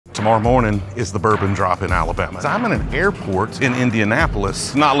Tomorrow morning is the bourbon drop in Alabama. I'm in an airport in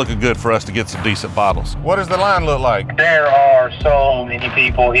Indianapolis. Not looking good for us to get some decent bottles. What does the line look like? There are so many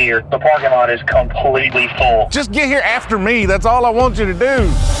people here. The parking lot is completely full. Just get here after me. That's all I want you to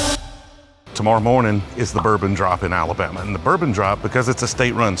do. Tomorrow morning is the bourbon drop in Alabama. And the bourbon drop, because it's a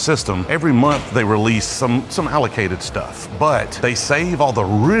state-run system, every month they release some allocated stuff. But they save all the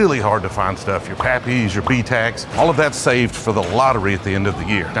really hard-to-find stuff, your pappies, your B-tax, all of that's saved for the lottery at the end of the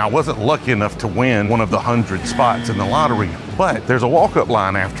year. Now, I wasn't lucky enough to win one of the 100 spots in the lottery, but there's a walk-up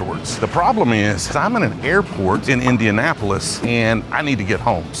line afterwards. The problem is, I'm in an airport in Indianapolis, and I need to get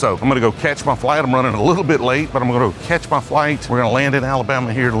home. So I'm gonna go catch my flight. I'm running a little bit late, but I'm gonna go catch my flight. We're gonna land in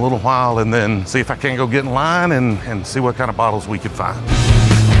Alabama here in a little while, and then see if I can't go get in line and see what kind of bottles we can find.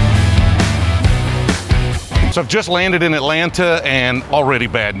 So I've just landed in Atlanta and already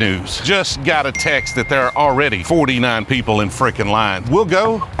bad news. Just got a text that there are already 49 people in frickin' line. We'll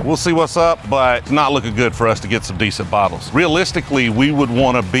go, we'll see what's up, but it's not looking good for us to get some decent bottles. Realistically, we would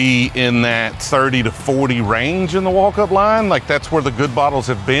want to be in that 30 to 40 range in the walk-up line. Like that's where the good bottles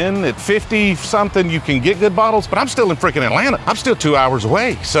have been. At 50 something, you can get good bottles, but I'm still in frickin' Atlanta. I'm still 2 hours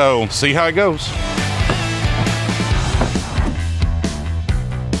away. So see how it goes.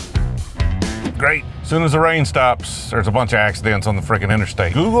 Great. As soon as the rain stops, there's a bunch of accidents on the freaking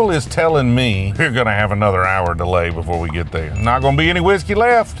interstate. Google is telling me we're gonna have another hour delay before we get there. Not gonna be any whiskey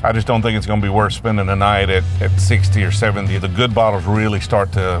left. I just don't think it's gonna be worth spending a night at 60 or 70. The good bottles really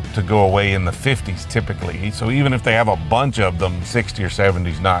start to go away in the 50s typically. So even if they have a bunch of them, 60 or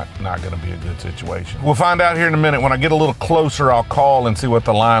 70 is not gonna be a good situation. We'll find out here in a minute. When I get a little closer, I'll call and see what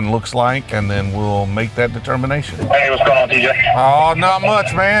the line looks like, and then we'll make that determination. Hey, what's going on, TJ? Oh, not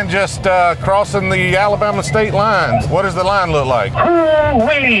much, man. Just crossing the Alabama state lines. What does the line look like?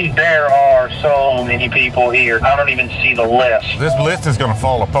 Ooh-wee. There are so many people here. I don't even see the list. This list is gonna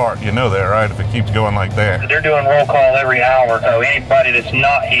fall apart. You know that, right? If it keeps going like that. They're doing roll call every hour, so anybody that's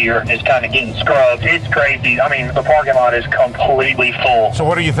not here is kind of getting scrubbed. It's crazy. I mean, the parking lot is completely full. So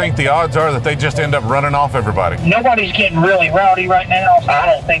what do you think the odds are that they just end up running off everybody? Nobody's getting really rowdy right now. I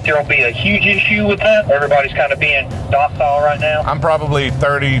don't think there'll be a huge issue with that. Everybody's kind of being docile right now. I'm probably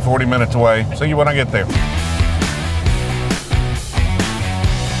 30, 40 minutes away. See you when I get there.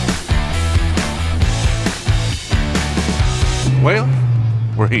 Well,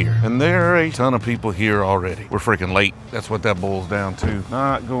 we're here, and there are a ton of people here already. We're freaking late. That's what that boils down to.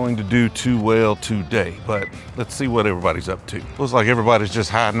 Not going to do too well today, but let's see what everybody's up to. Looks like everybody's just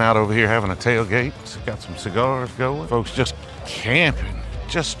hiding out over here having a tailgate. Got some cigars going. Folks just camping,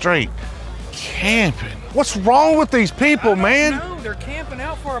 just straight camping. What's wrong with these people, man? No, they're camping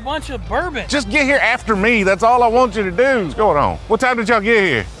out for a bunch of bourbon. Just get here after me. That's all I want you to do. What's going on? What time did y'all get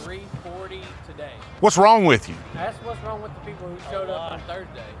here? 3:40 today. What's wrong with you? That's what's wrong with the people who showed up on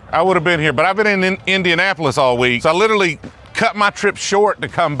Thursday. I would have been here, but I've been in Indianapolis all week, so I literally cut my trip short to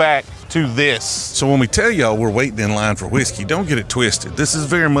come back to this. So when we tell y'all we're waiting in line for whiskey, don't get it twisted. This is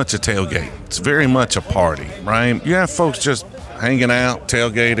very much a tailgate. It's very much a party, right? You have folks just hanging out,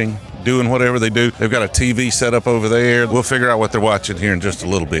 tailgating, doing whatever they do. They've got a TV set up over there. We'll figure out what they're watching here in just a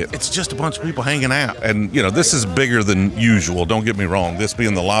little bit. It's just a bunch of people hanging out. And, you know, this is bigger than usual. Don't get me wrong. This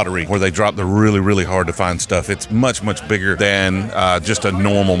being the lottery where they drop the really, really hard to find stuff, it's much, much bigger than just a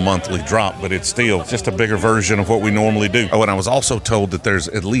normal monthly drop, but it's still just a bigger version of what we normally do. Oh, and I was also told that there's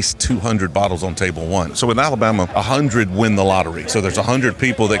at least 200 bottles on table one. So in Alabama, 100 win the lottery. So there's 100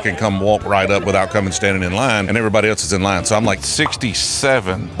 people that can come walk right up without coming standing in line, and everybody else is in line. So I'm like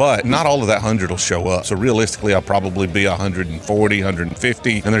 67, but not all of that 100 will show up. So realistically, I'll probably be 140,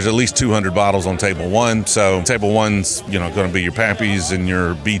 150, and there's at least 200 bottles on table one. So table one's, you know, going to be your pappies and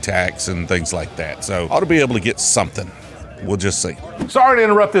your B-tax and things like that. So ought to be able to get something. We'll just see. Sorry to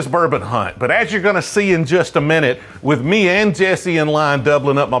interrupt this bourbon hunt, but as you're gonna see in just a minute, with me and Jesse in line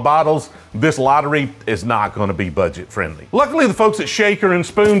doubling up my bottles, this lottery is not gonna be budget friendly. Luckily, the folks at Shaker and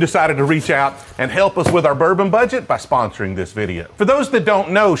Spoon decided to reach out and help us with our bourbon budget by sponsoring this video. For those that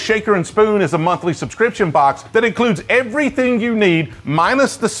don't know, Shaker and Spoon is a monthly subscription box that includes everything you need,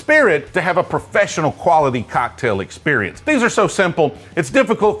 minus the spirit, to have a professional quality cocktail experience. These are so simple, it's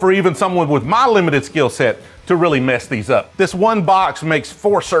difficult for even someone with my limited skill set to really mess these up. This one box makes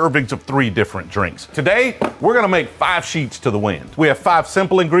 4 servings of 3 different drinks. Today, we're gonna make 5 sheets to the wind. We have 5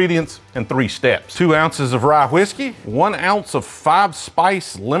 simple ingredients and 3 steps. 2 ounces of rye whiskey, 1 ounce of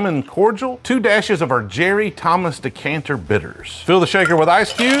 5-spice lemon cordial, 2 dashes of our Jerry Thomas decanter bitters. Fill the shaker with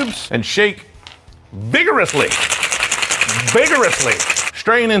ice cubes and shake vigorously. Vigorously.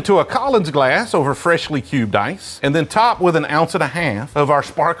 Strain into a Collins glass over freshly cubed ice, and then top with 1.5 ounces of our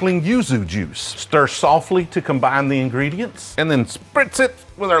sparkling yuzu juice. Stir softly to combine the ingredients, and then spritz it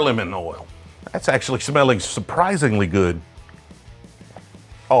with our lemon oil. That's actually smelling surprisingly good.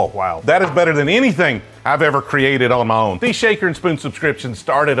 Oh, wow. That is better than anything I've ever created on my own. These Shaker and Spoon subscriptions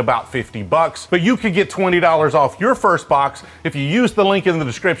start at about $50, but you could get $20 off your first box if you use the link in the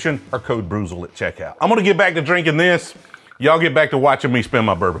description or code Brewzle at checkout. I'm gonna get back to drinking this. Y'all get back to watching me spend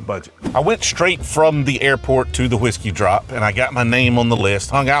my bourbon budget. I went straight from the airport to the whiskey drop, and I got my name on the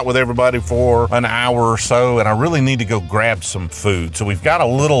list, hung out with everybody for an hour or so, and I really need to go grab some food. So we've got a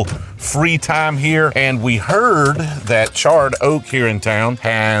little free time here, and we heard that Charred Oak here in town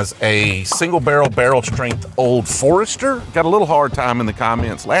has a single barrel strength Old Forester. Got a little hard time in the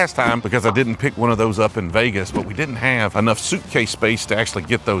comments last time because I didn't pick one of those up in Vegas, but we didn't have enough suitcase space to actually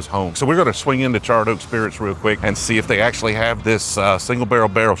get those home. So we're gonna swing into Charred Oak Spirits real quick and see if they actually have this single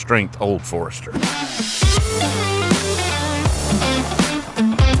barrel strength Old Forester.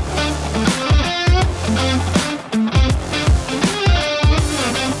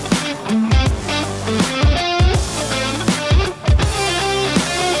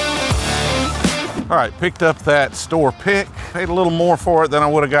 All right, picked up that store pick. Paid a little more for it than I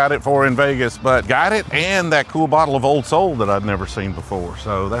would have got it for in Vegas, but got it, and that cool bottle of Old Soul that I'd never seen before.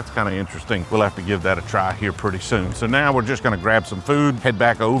 So that's kind of interesting. We'll have to give that a try here pretty soon. So now we're just gonna grab some food, head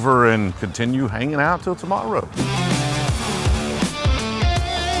back over and continue hanging out till tomorrow.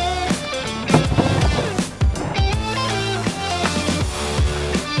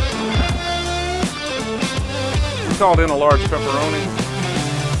 Called in a large pepperoni.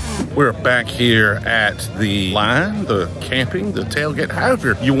 We're back here at the line, the camping, the tailgate,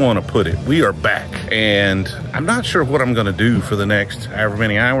 however you want to put it. We are back, and I'm not sure what I'm going to do for the next however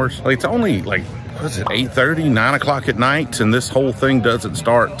many hours. It's only like, what is it, 8:30, 9 o'clock at night, and this whole thing doesn't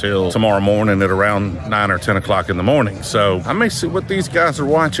start till tomorrow morning at around 9 or 10 o'clock in the morning. So I may see what these guys are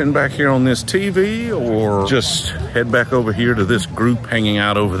watching back here on this TV, or just head back over here to this group hanging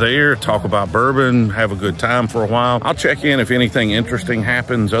out over there, talk about bourbon, have a good time for a while. I'll check in if anything interesting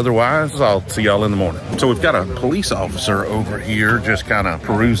happens. Otherwise, I'll see y'all in the morning. So we've got a police officer over here just kind of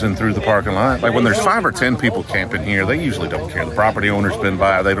perusing through the parking lot. Like when there's 5 or 10 people camping here, they usually don't care. The property owner's been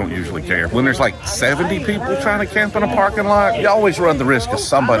by, they don't usually care. When there's like 70 people trying to camp in a parking lot, you always run the risk of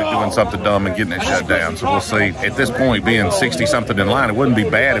somebody doing something dumb and getting it shut down. So we'll see. At this point, being 60 something in line, it wouldn't be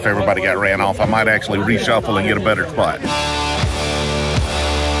bad if everybody got ran off. I might actually reshuffle and get a better spot.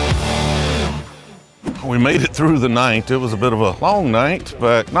 We made it through the night. It was a bit of a long night,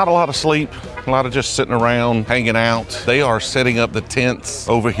 but not a lot of sleep. A lot of just sitting around, hanging out. They are setting up the tents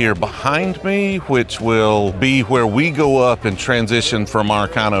over here behind me, which will be where we go up and transition from our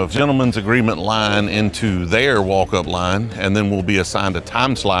kind of gentleman's agreement line into their walk-up line, and then we'll be assigned a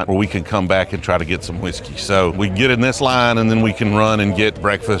time slot where we can come back and try to get some whiskey. So we get in this line, and then we can run and get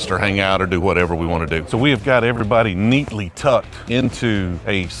breakfast or hang out or do whatever we want to do. So we have got everybody neatly tucked into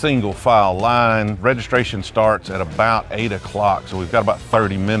a single file line. Registration starts at about 8 o'clock, so we've got about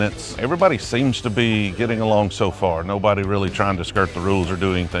 30 minutes. Everybody seems to be getting along so far. Nobody really trying to skirt the rules or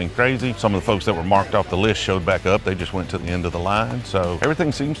do anything crazy. Some of the folks that were marked off the list showed back up. They just went to the end of the line. So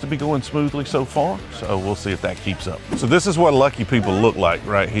everything seems to be going smoothly so far. So we'll see if that keeps up. So this is what lucky people look like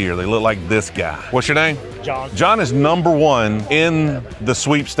right here. They look like this guy. What's your name? John. John is #1 in the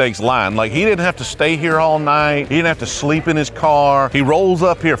sweepstakes line. Like, he didn't have to stay here all night. He didn't have to sleep in his car. He rolls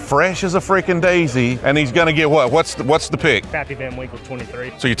up here fresh as a freaking daisy, and he's gonna get what? What's the pick? Pappy Van Winkle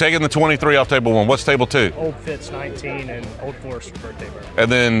 23. So you're taking the 23 off table 1. What's table 2? Old Fitz 19 and Old Forester birthday bourbon.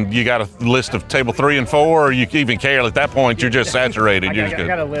 And then you got a list of table 3 and 4, or you even care at that point? You're just saturated. I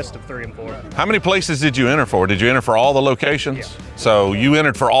got a list of 3 and 4. How many places did you enter for? Did you enter for all the locations? Yeah. So you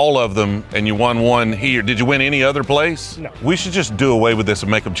entered for all of them, and you won one here. Did you win any other place? No. We should just do away with this and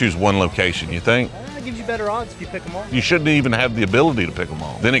make them choose one location, you think? It gives you better odds if you pick them all. You shouldn't even have the ability to pick them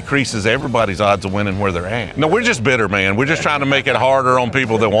all. Then it increases everybody's odds of winning where they're at. No, we're just bitter, man. We're just trying to make it harder on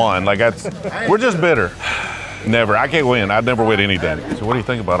people that won. Like, we're just bitter. Never. I can't win. I'd never win anything. So what do you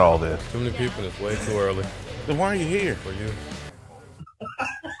think about all this? Too many people. It's way too early. Then why are you here? For you.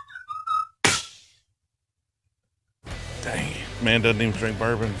 Dang it. Man doesn't even drink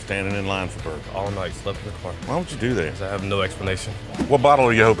bourbon, standing in line for bourbon. All night, slept in the car. Why don't you do that? I have no explanation. What bottle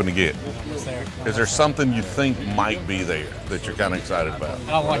are you hoping to get? It's there. Is there something you think might be there that you're kind of excited about?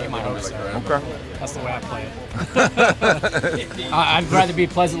 I don't like it, my hopes. Okay. That's the way I play it. I'd rather be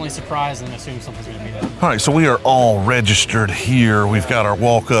pleasantly surprised than assume something's going to be there. All right, so we are all registered here. We've got our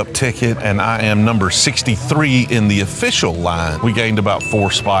walk-up ticket, and I am number 63 in the official line. We gained about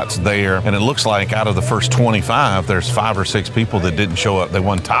 4 spots there, and it looks like out of the first 25, there's 5 or 6 people people that didn't show up. They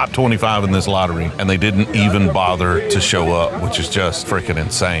won top 25 in this lottery, and they didn't even bother to show up, which is just freaking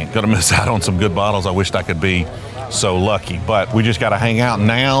insane. Gonna miss out on some good bottles. I wished I could be so lucky, but we just got to hang out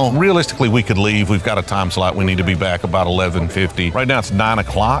now. Realistically, we could leave. We've got a time slot. We need to be back about 11:50. Right now it's 9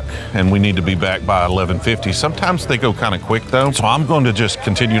 o'clock, and we need to be back by 11:50. Sometimes they go kind of quick though, so I'm going to just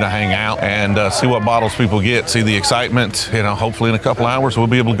continue to hang out and see what bottles people get, see the excitement. You know, hopefully in a couple hours we'll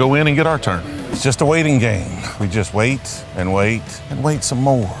be able to go in and get our turn. It's just a waiting game. We just wait and wait and wait some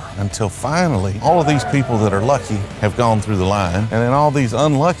more until finally all of these people that are lucky have gone through the line, and then all these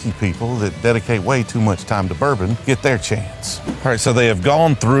unlucky people that dedicate way too much time to bourbon get their chance. All right, so they have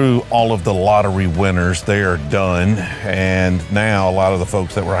gone through all of the lottery winners. They are done, and now a lot of the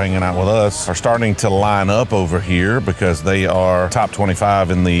folks that were hanging out with us are starting to line up over here because they are top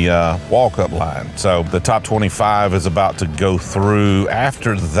 25 in the walk-up line. So the top 25 is about to go through.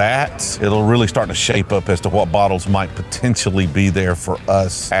 After that, it'll really start to shape up as to what bottles might potentially be there for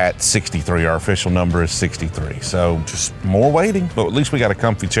us at 63. Our official number is 63. So just more waiting, but at least we got a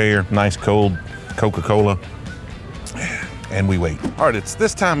comfy chair, nice cold Coca-Cola, and we wait. All right, it's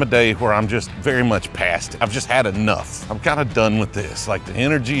this time of day where I'm just very much past it. I've just had enough. I'm kind of done with this. Like, the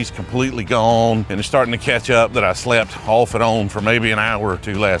energy's completely gone, and it's starting to catch up that I slept off and on for maybe an hour or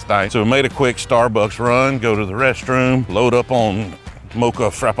two last night. So we made a quick Starbucks run, go to the restroom, load up on mocha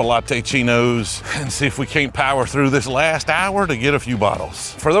frappa latte chinos, and see if we can't power through this last hour to get a few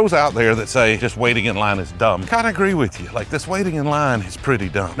bottles. For those out there that say just waiting in line is dumb, kind of agree with you. Like, this waiting in line is pretty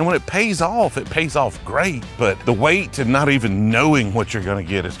dumb. And when it pays off great, but the wait and not even knowing what you're gonna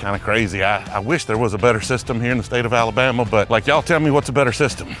get is kind of crazy. I wish there was a better system here in the state of Alabama, but like, y'all tell me what's a better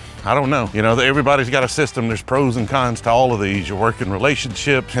system. I don't know. You know, everybody's got a system. There's pros and cons to all of these. You work in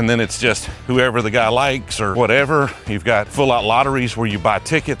relationships, and then it's just whoever the guy likes or whatever. You've got full-out lotteries where you buy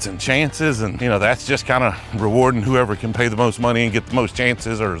tickets and chances, and you know, that's just kind of rewarding whoever can pay the most money and get the most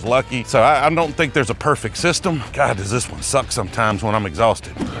chances or is lucky. So I don't think there's a perfect system. God, does this one suck sometimes when I'm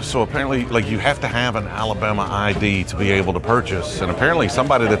exhausted. So apparently, like, you have to have an Alabama ID to be able to purchase, and apparently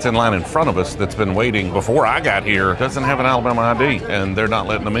somebody that's in line in front of us that's been waiting before I got here doesn't have an Alabama ID, and they're not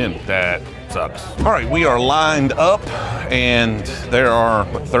letting them in. That sucks. All right, we are lined up, and there are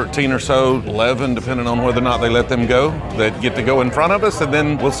 13 or so, 11, depending on whether or not they let them go, that get to go in front of us, and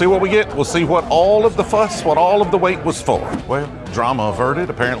then we'll see what we get. We'll see what all of the fuss, what all of the wait was for. Well, drama averted.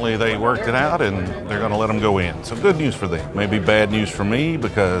 Apparently they worked it out, and they're gonna let them go in. So good news for them. Maybe bad news for me,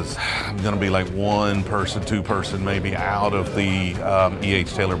 because I'm gonna be like one person, two person maybe out of the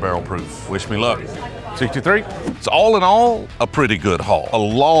E.H. Taylor Barrel Proof. Wish me luck. 63. It's all in all a pretty good haul. A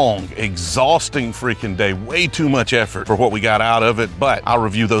long, exhausting freaking day. Way too much effort for what we got out of it, but I'll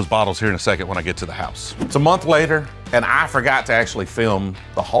review those bottles here in a second when I get to the house. It's a month later, and I forgot to actually film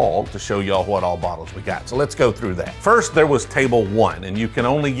the haul to show y'all what all bottles we got. So let's go through that. First, there was table 1, and you can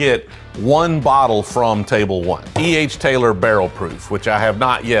only get one bottle from table 1. E.H. Taylor Barrel Proof, which I have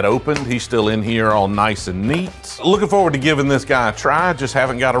not yet opened. He's still in here all nice and neat. Looking forward to giving this guy a try, just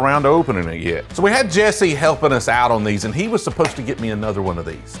haven't got around to opening it yet. So we had Jesse helping us out on these, and he was supposed to get me another one of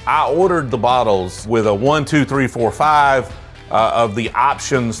these. I ordered the bottles with a 1, 2, 3, 4, 5, of the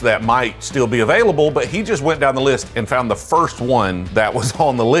options that might still be available, but he just went down the list and found the first one that was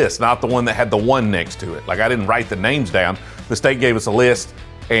on the list, not the one that had the 1 next to it. Like, I didn't write the names down. The state gave us a list,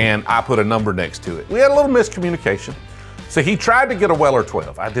 and I put a number next to it. We had a little miscommunication. So he tried to get a Weller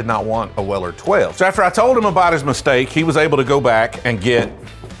 12. I did not want a Weller 12. So after I told him about his mistake, he was able to go back and get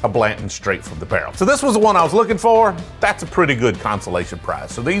a Blanton straight from the barrel. So this was the one I was looking for. That's a pretty good consolation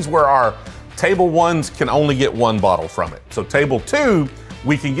prize. So these were our table 1s, can only get 1 bottle from it. So table 2,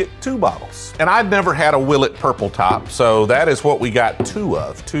 we can get 2 bottles. And I'd never had a Willet Purple Top, so that is what we got 2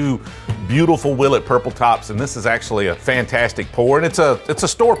 of. 2 beautiful Willet Purple Tops, and this is actually a fantastic pour. And it's a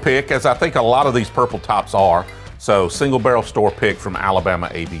store pick, as I think a lot of these Purple Tops are. So single barrel store pick from Alabama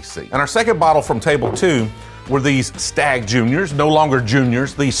ABC. And our second bottle from table 2 were these Stag Juniors, no longer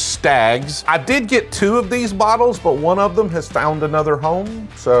Juniors, these Stags. I did get 2 of these bottles, but one of them has found another home,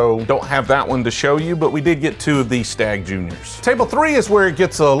 so don't have that one to show you, but we did get 2 of these Stag Juniors. Table 3 is where it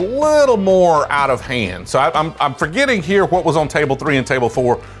gets a little more out of hand. So I'm forgetting here what was on table 3 and table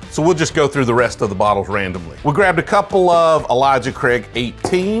 4, so we'll just go through the rest of the bottles randomly. We grabbed a couple of Elijah Craig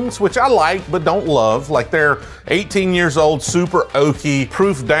 18s, which I like but don't love. Like, they're 18 years old, super oaky,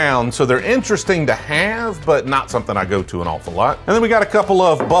 proof down, so they're interesting to have, but but not something I go to an awful lot. And then we got a couple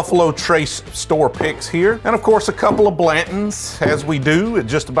of Buffalo Trace store picks here. And of course, a couple of Blantons, as we do at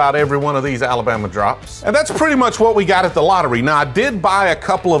just about every one of these Alabama drops. And that's pretty much what we got at the lottery. Now, I did buy a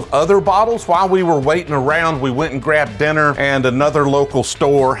couple of other bottles while we were waiting around. We went and grabbed dinner, and another local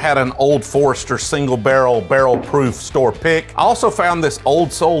store had an Old Forester single barrel proof store pick. I also found this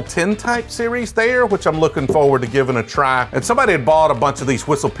Old Soul Tintype series there, which I'm looking forward to giving a try. And somebody had bought a bunch of these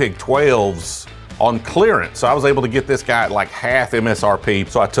Whistle Pig 12s on clearance. So I was able to get this guy at like half MSRP,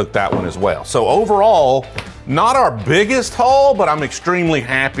 so I took that one as well. So overall, not our biggest haul, but I'm extremely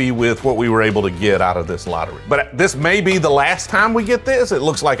happy with what we were able to get out of this lottery. But this may be the last time we get this. It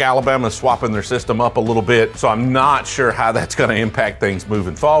looks like Alabama's swapping their system up a little bit, so I'm not sure how that's gonna impact things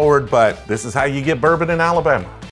moving forward, but this is how you get bourbon in Alabama.